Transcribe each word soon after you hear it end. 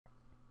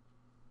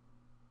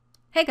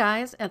Hey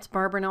guys, it's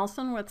Barbara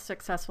Nelson with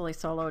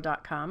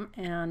SuccessfullySolo.com,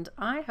 and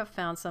I have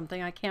found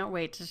something I can't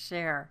wait to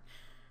share.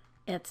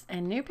 It's a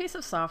new piece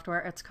of software.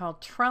 It's called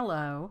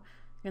Trello.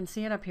 You can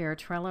see it up here,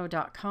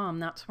 Trello.com.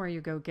 That's where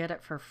you go get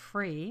it for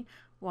free.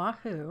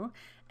 Wahoo.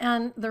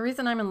 And the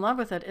reason I'm in love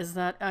with it is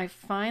that I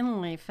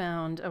finally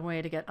found a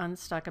way to get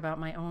unstuck about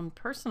my own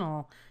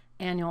personal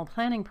annual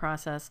planning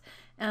process.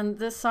 And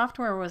this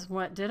software was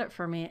what did it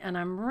for me. And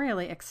I'm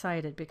really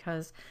excited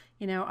because,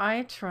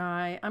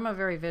 I'm a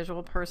very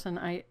visual person.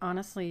 I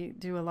honestly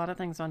do a lot of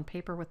things on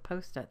paper with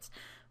Post-its.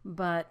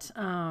 But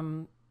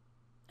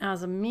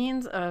as a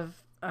means of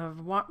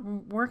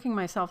working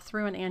myself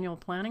through an annual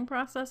planning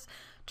process,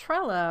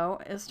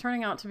 Trello is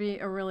turning out to be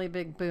a really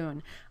big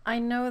boon. I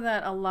know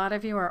that a lot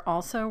of you are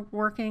also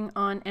working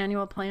on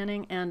annual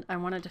planning, and I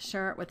wanted to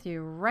share it with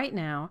you right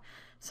now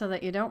so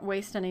that you don't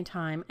waste any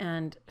time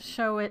and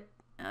show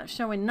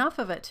enough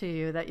of it to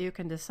you that you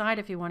can decide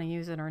if you want to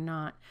use it or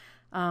not,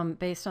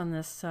 based on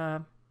this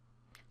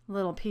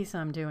little piece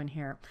I'm doing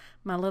here.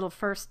 My little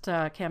first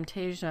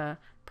Camtasia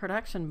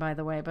production, by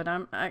the way, but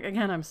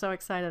I'm so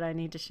excited I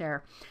need to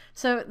share.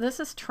 So this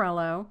is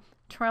Trello.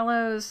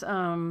 Trello's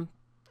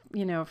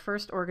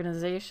first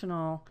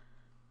organizational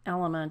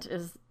element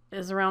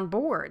is around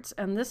boards,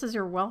 and this is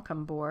your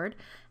welcome board.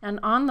 And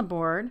on the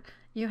board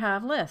you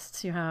have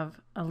lists. You have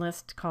a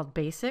list called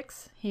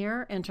basics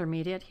here,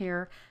 intermediate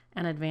here,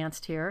 and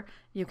advanced here.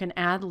 You can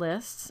add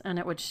lists and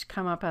it would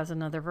come up as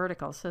another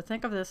vertical. So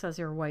think of this as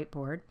your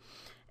whiteboard.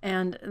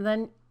 And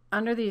then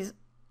under these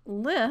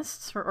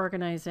lists for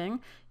organizing,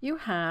 you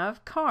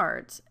have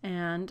cards,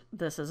 and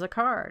this is a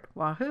card.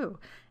 Wahoo!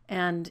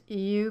 And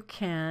you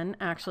can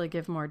actually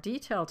give more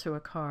detail to a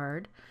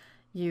card.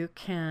 You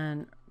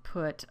can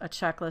put a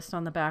checklist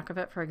on the back of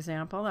it, for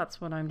example. That's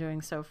what I'm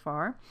doing so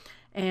far.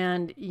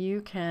 And you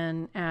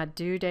can add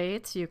due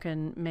dates. You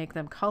can make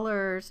them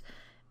colors.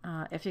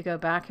 If you go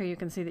back here, you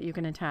can see that you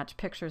can attach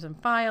pictures and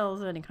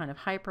files, any kind of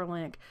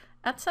hyperlink,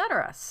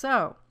 etc.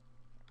 So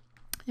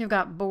you've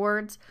got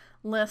boards,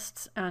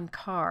 lists, and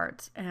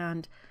cards.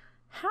 And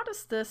how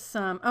does this,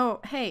 oh,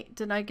 hey,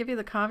 did I give you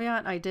the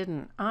caveat? I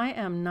didn't. I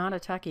am not a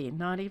techie,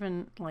 not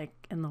even like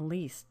in the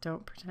least.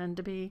 Don't pretend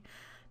to be,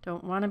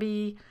 don't want to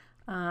be.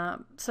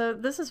 So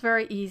this is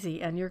very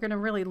easy, and you're going to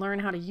really learn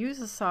how to use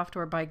the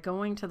software by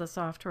going to the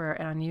software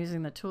and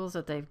using the tools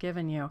that they've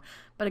given you.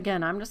 But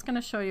again, I'm just going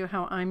to show you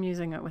how I'm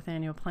using it with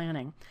annual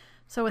planning.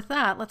 So with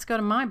that, let's go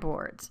to my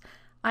boards.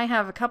 I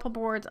have a couple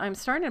boards. I'm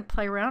starting to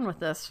play around with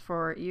this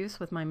for use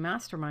with my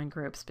mastermind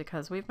groups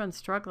because we've been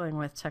struggling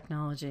with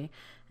technology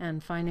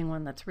and finding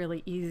one that's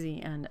really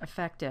easy and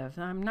effective.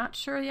 I'm not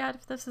sure yet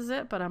if this is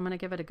it, but I'm going to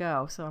give it a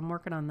go. So I'm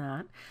working on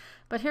that.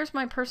 But here's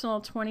my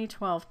personal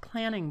 2012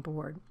 planning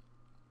board.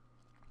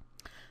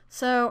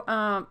 So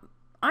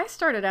I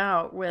started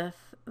out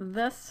with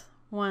this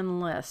one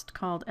list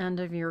called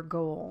End of Year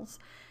Goals.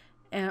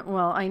 And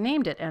well, I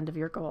named it End of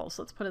Year Goals.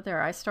 Let's put it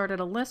there. I started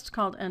a list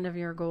called End of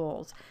Year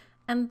Goals.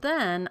 And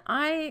then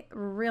I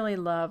really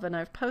love, and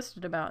I've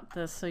posted about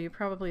this, so you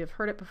probably have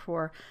heard it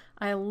before,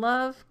 I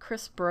love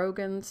Chris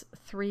Brogan's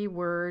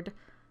 3-word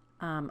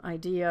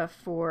idea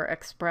for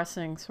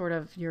expressing sort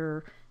of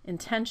your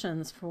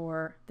intentions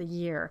for the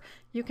year.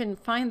 You can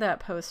find that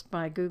post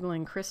by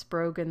Googling Chris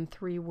Brogan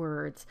 3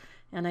 words,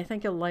 and I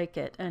think you'll like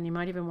it, and you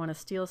might even want to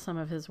steal some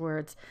of his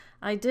words.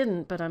 I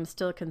didn't, but I'm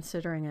still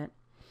considering it.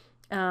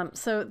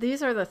 So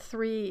these are the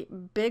 3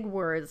 big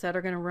words that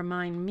are going to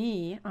remind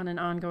me on an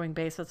ongoing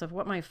basis of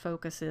what my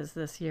focus is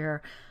this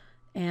year.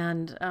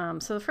 And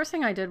so the first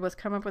thing I did was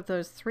come up with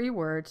those 3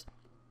 words.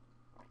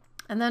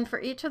 And then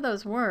for each of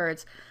those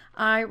words,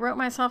 I wrote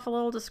myself a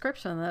little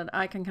description that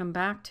I can come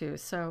back to.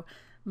 So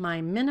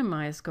my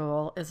minimize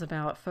goal is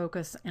about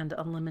focus and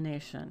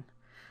elimination.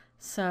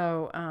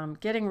 So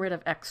getting rid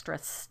of extra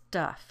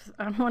stuff.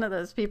 I'm one of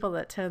those people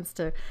that tends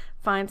to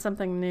find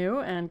something new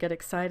and get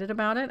excited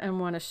about it and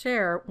want to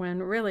share,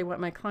 when really what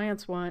my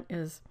clients want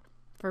is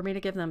for me to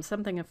give them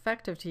something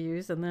effective to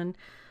use and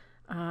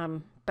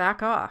then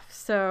back off.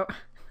 So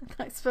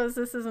I suppose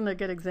this isn't a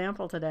good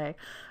example today,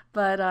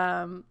 but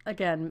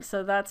again,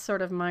 so that's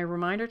sort of my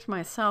reminder to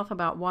myself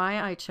about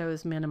why I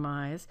chose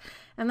minimize.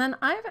 And then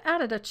I've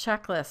added a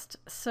checklist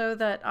so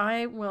that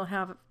I will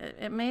have,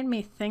 it made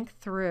me think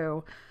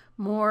through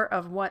more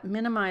of what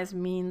minimize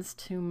means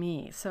to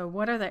me. So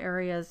what are the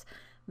areas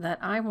that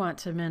I want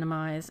to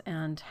minimize,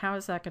 and how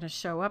is that going to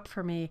show up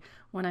for me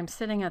when I'm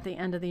sitting at the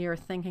end of the year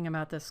thinking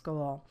about this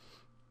goal?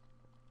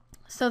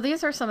 So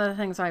these are some of the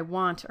things I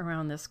want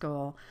around this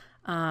goal.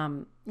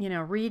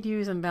 Read,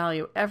 use, and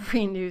value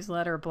every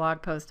newsletter,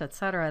 blog post,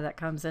 etc. that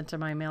comes into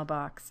my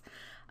mailbox.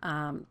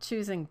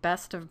 Choosing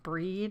best of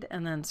breed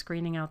and then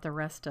screening out the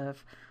rest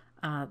of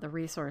the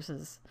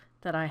resources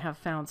that I have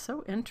found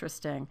so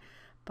interesting,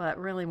 but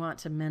really want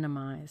to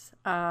minimize.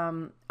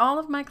 All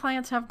of my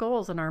clients have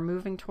goals and are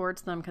moving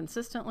towards them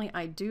consistently.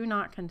 I do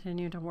not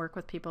continue to work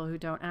with people who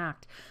don't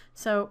act.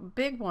 So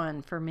big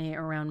one for me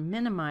around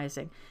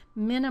minimizing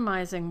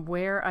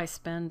where I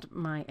spend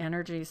my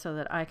energy so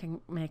that I can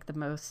make the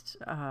most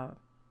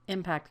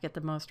impact, get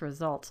the most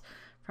results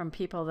from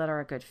people that are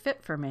a good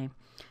fit for me.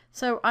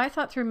 So I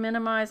thought through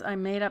Minimize, I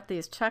made up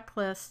these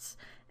checklists,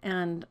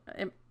 and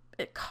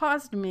it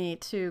caused me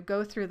to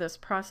go through this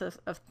process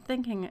of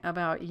thinking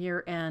about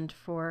year end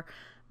for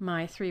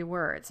my 3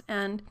 words.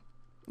 And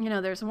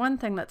there's one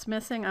thing that's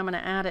missing. I'm going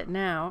to add it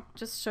now,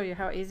 just to show you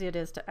how easy it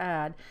is to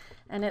add.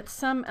 And it's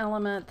some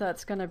element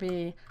that's going to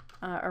be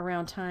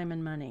around time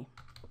and money.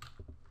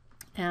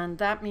 And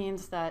that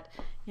means that,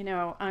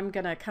 I'm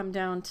going to come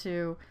down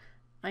to,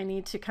 I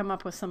need to come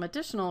up with some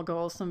additional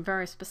goals, some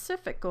very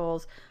specific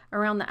goals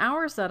around the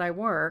hours that I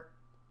work,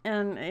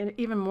 and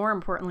even more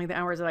importantly, the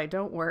hours that I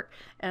don't work,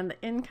 and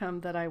the income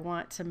that I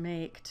want to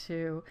make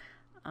to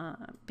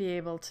be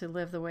able to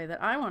live the way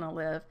that I want to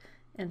live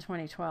in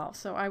 2012.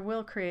 So I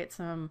will create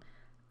some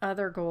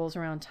other goals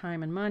around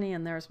time and money,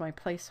 and there's my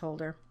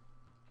placeholder.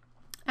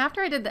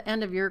 After I did the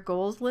end of year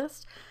goals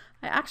list,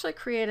 I actually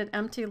created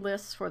empty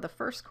lists for the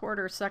first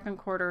quarter, second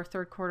quarter,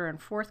 third quarter,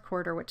 and fourth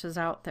quarter, which is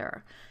out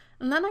there.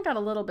 And then I got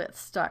a little bit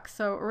stuck.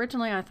 So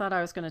originally I thought I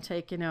was going to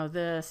take,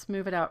 this,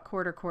 move it out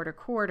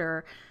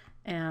quarter,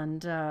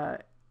 and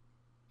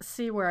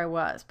see where I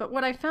was. But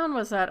what I found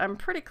was that I'm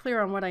pretty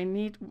clear on what I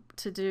need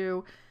to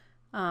do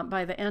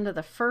by the end of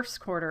the first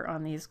quarter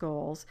on these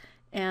goals.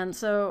 And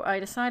so I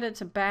decided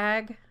to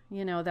bag,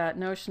 that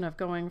notion of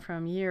going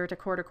from year to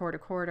quarter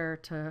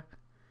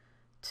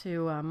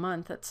to a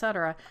month,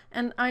 etc.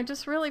 And I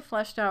just really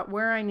fleshed out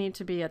where I need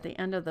to be at the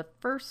end of the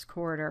first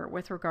quarter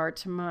with regard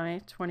to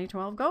my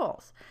 2012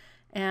 goals.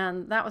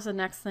 And that was the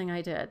next thing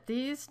I did.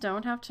 These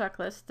don't have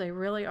checklists. They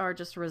really are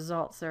just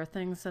results. They're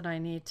things that I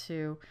need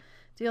to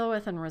deal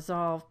with and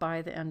resolve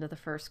by the end of the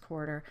first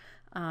quarter.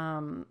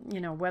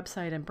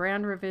 Website and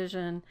brand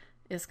revision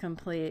is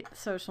complete.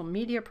 Social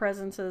media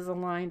presence is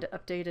aligned,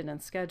 updated,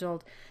 and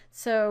scheduled.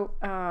 So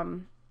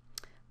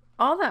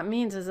all that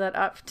means is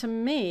that to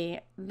me,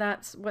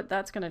 that's what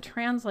that's going to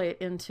translate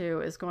into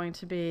is going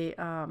to be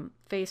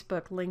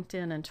Facebook,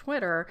 LinkedIn, and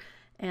Twitter.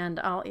 And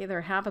I'll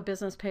either have a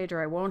business page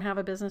or I won't have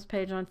a business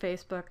page on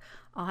Facebook.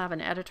 I'll have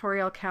an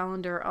editorial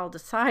calendar. I'll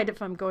decide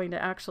if I'm going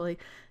to actually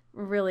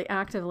really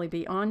actively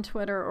be on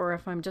Twitter or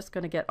if I'm just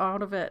going to get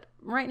out of it.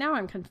 Right now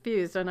I'm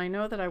confused, and I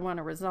know that I want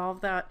to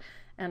resolve that,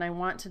 and I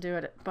want to do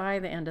it by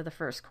the end of the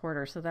first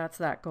quarter. So that's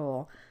that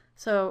goal.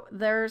 So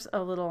there's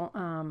a little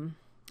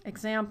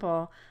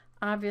example.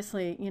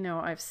 Obviously,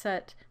 I've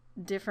set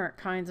different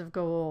kinds of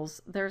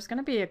goals. There's going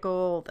to be a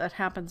goal that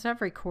happens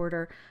every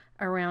quarter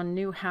around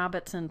new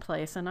habits in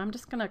place, and I'm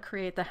just going to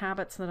create the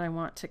habits that I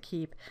want to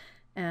keep,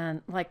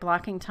 and like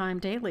blocking time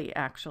daily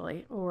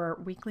actually,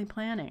 or weekly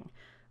planning,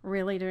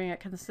 really doing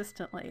it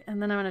consistently,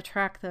 and then I'm going to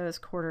track those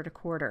quarter to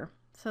quarter.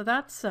 So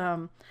that's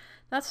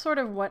sort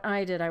of what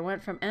I did. I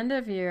went from end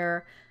of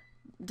year,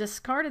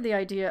 discarded the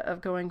idea of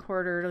going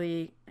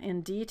quarterly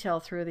in detail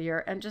through the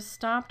year, and just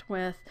stopped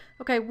with,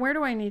 okay, where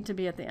do I need to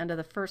be at the end of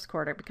the first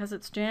quarter, because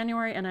it's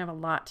January and I have a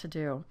lot to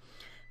do.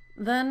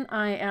 Then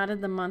I added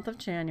the month of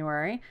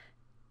January,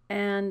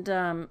 and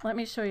let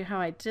me show you how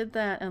I did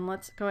that, and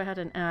let's go ahead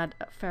and add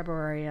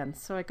February in.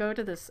 So I go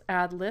to this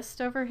add list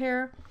over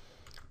here,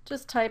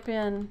 just type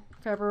in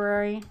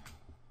February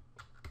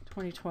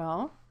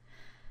 2012.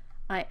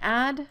 I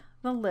add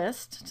the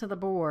list to the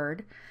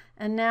board,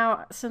 and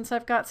now since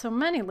I've got so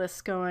many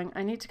lists going,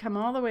 I need to come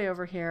all the way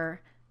over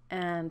here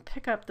and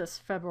pick up this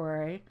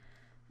February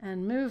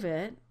and move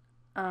it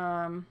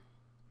over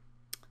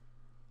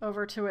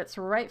to its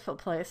rightful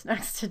place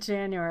next to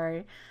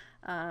January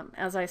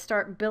as I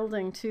start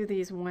building to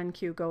these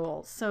 1Q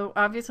goals. So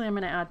obviously I'm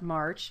going to add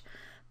March,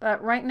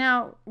 but right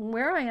now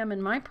where I am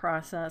in my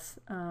process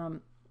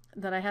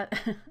that I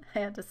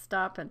had to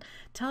stop and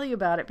tell you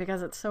about it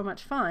because it's so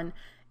much fun,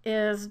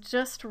 is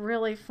just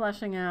really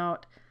fleshing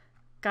out,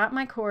 got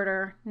my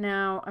quarter,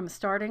 now I'm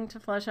starting to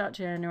flesh out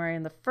January,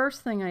 and the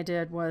first thing I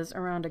did was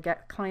around a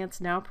Get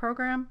Clients Now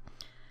program.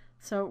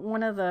 So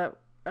one of the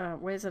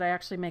ways that I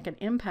actually make an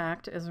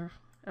impact is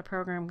a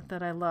program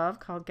that I love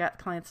called Get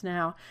Clients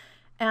Now.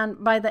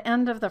 And by the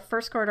end of the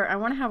first quarter, I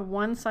want to have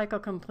one cycle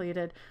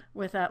completed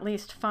with at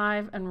least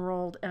 5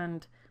 enrolled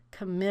and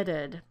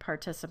committed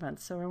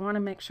participants. So I want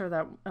to make sure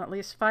that at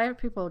least 5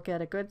 people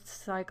get a good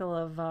cycle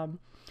of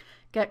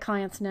Get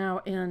Clients Now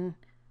in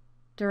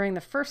during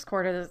the first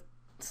quarter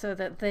so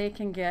that they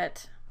can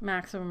get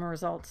maximum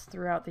results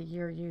throughout the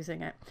year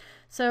using it.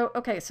 So,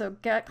 okay, so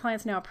Get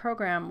Clients Now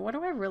program, what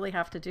do I really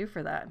have to do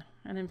for that?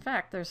 And in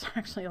fact, there's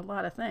actually a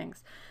lot of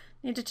things.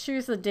 I need to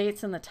choose the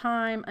dates and the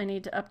time. I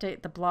need to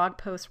update the blog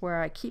post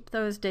where I keep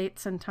those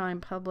dates and time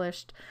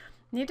published.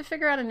 I need to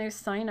figure out a new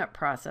sign-up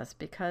process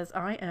because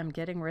I am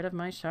getting rid of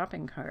my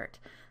shopping cart.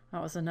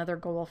 That was another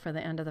goal for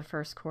the end of the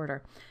first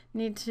quarter.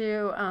 Need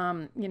to,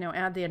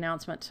 add the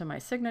announcement to my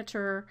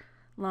signature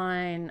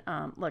line,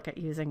 look at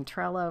using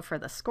Trello for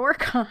the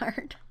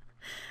scorecard.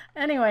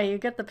 Anyway, you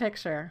get the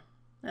picture.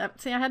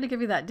 See, I had to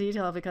give you that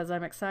detail because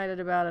I'm excited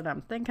about it.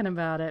 I'm thinking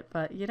about it,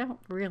 but you don't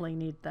really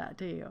need that,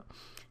 do you?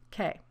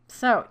 Okay,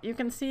 so you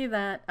can see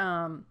that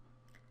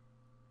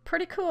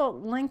pretty cool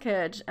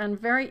linkage and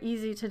very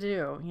easy to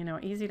do.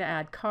 Easy to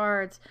add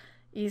cards,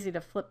 easy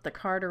to flip the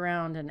card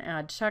around and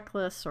add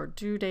checklists or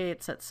due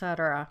dates,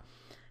 etc.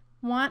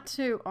 Want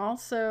to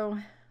also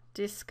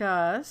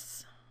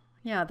discuss,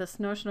 this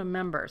notion of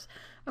members.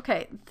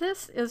 Okay,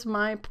 this is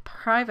my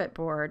private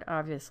board,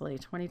 obviously,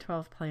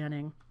 2012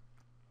 planning.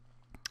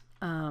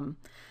 And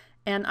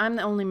I'm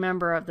the only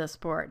member of this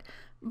board.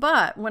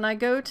 But when I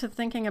go to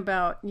thinking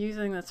about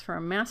using this for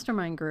a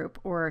mastermind group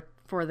or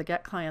for the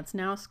Get Clients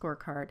Now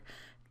scorecard,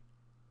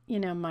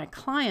 my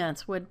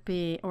clients would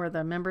be, or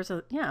the members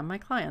of, my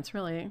clients,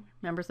 really,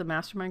 members of the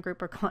mastermind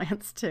group are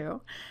clients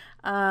too,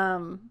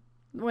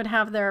 would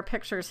have their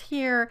pictures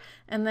here.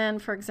 And then,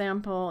 for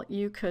example,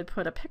 you could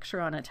put a picture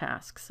on a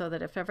task so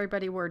that if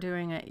everybody were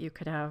doing it, you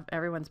could have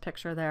everyone's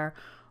picture there.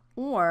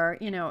 Or,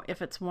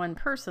 if it's one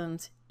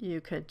person's,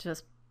 you could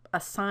just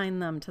assign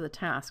them to the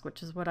task,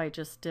 which is what I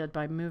just did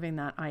by moving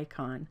that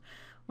icon.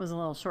 Was a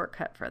little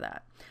shortcut for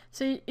that.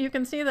 So you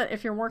can see that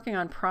if you're working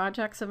on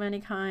projects of any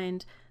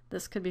kind,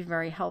 this could be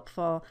very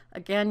helpful.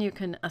 Again, you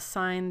can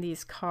assign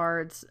these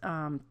cards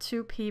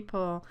to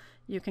people.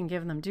 You can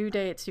give them due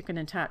dates. You can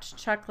attach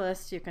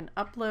checklists. You can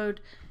upload,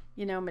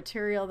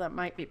 material that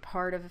might be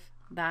part of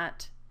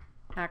that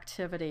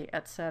activity,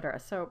 etc.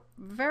 So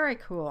very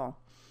cool.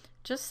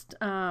 Just,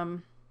 I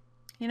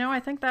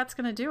think that's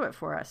going to do it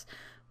for us.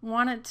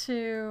 Wanted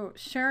to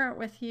share it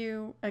with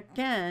you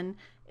again.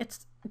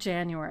 It's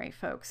January,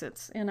 folks.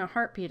 It's in a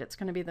heartbeat. It's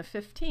going to be the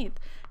 15th.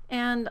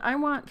 And I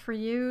want for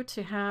you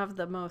to have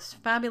the most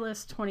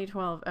fabulous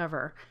 2012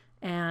 ever.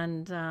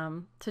 And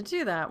to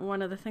do that,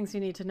 one of the things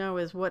you need to know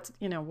is what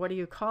do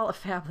you call a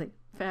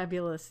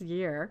fabulous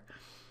year?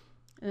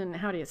 And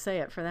how do you say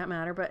it for that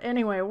matter? But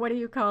anyway, what do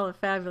you call a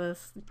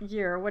fabulous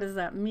year? What does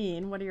that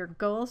mean? What are your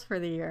goals for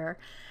the year?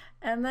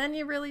 And then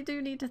you really do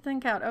need to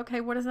think out,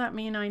 okay, what does that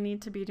mean I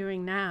need to be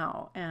doing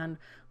now? And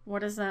what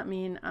does that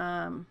mean,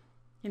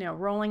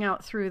 rolling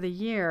out through the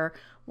year?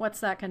 What's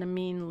that going to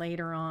mean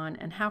later on?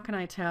 And how can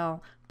I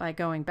tell by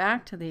going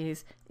back to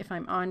these if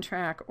I'm on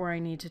track or I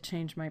need to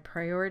change my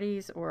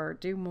priorities or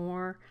do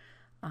more,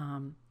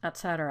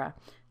 etc.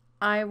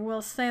 I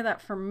will say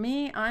that for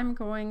me, I'm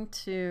going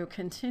to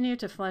continue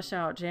to flesh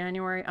out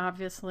January,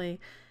 obviously,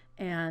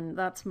 and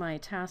that's my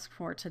task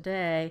for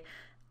today.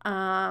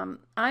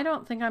 I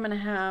don't think I'm going to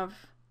have,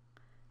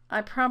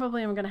 I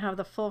probably am going to have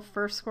the full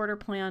first quarter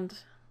planned.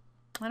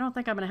 I don't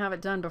think I'm going to have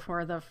it done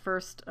before the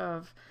first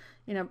of,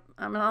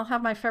 I'll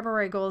have my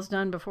February goals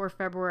done before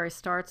February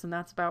starts, and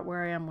that's about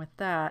where I am with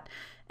that.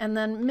 And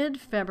then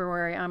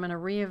mid-February, I'm going to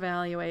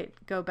reevaluate,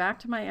 go back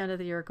to my end of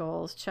the year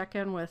goals, check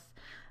in with,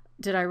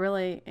 did I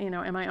really,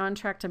 am I on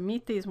track to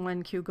meet these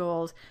 1Q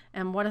goals?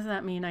 And what does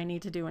that mean I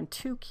need to do in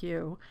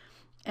 2Q?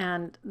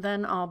 And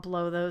then I'll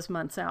blow those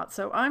months out.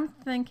 So I'm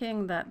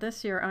thinking that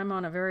this year I'm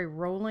on a very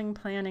rolling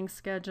planning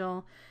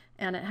schedule,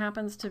 and it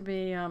happens to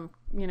be,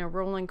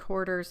 rolling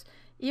quarters,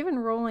 even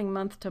rolling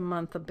month to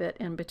month a bit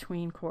in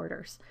between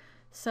quarters.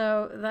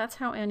 So that's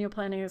how annual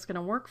planning is going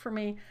to work for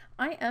me.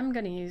 I am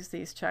going to use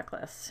these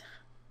checklists.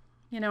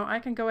 I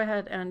can go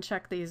ahead and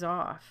check these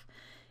off.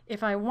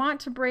 If I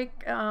want to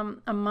break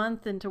a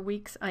month into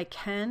weeks, I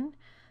can.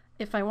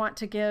 If I want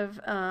to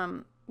give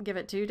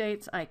it due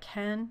dates, I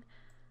can.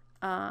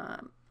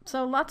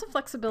 So lots of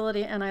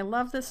flexibility, and I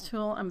love this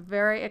tool. I'm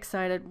very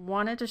excited.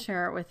 Wanted to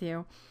share it with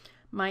you.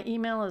 My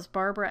email is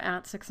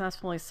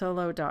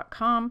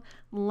barbara@successfullysolo.com.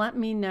 Let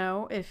me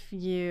know if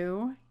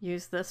you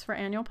use this for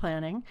annual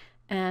planning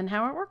and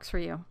how it works for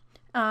you.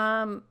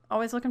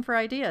 Always looking for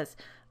ideas.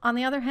 On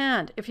the other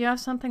hand, if you have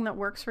something that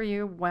works for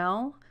you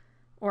well,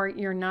 or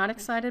you're not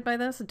excited by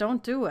this,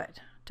 don't do it.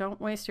 Don't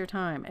waste your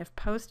time. If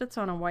Post-its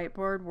on a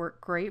whiteboard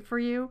work great for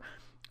you,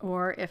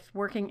 or if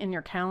working in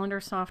your calendar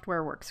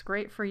software works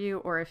great for you,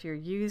 or if you're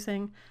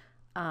using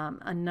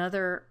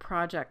another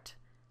project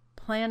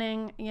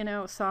planning,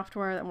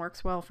 software that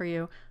works well for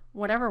you,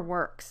 whatever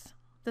works.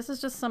 This is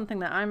just something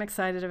that I'm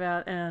excited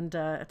about, and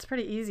it's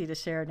pretty easy to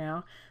share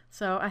now.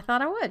 So I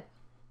thought I would.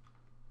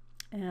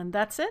 And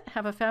that's it.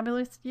 Have a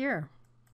fabulous year.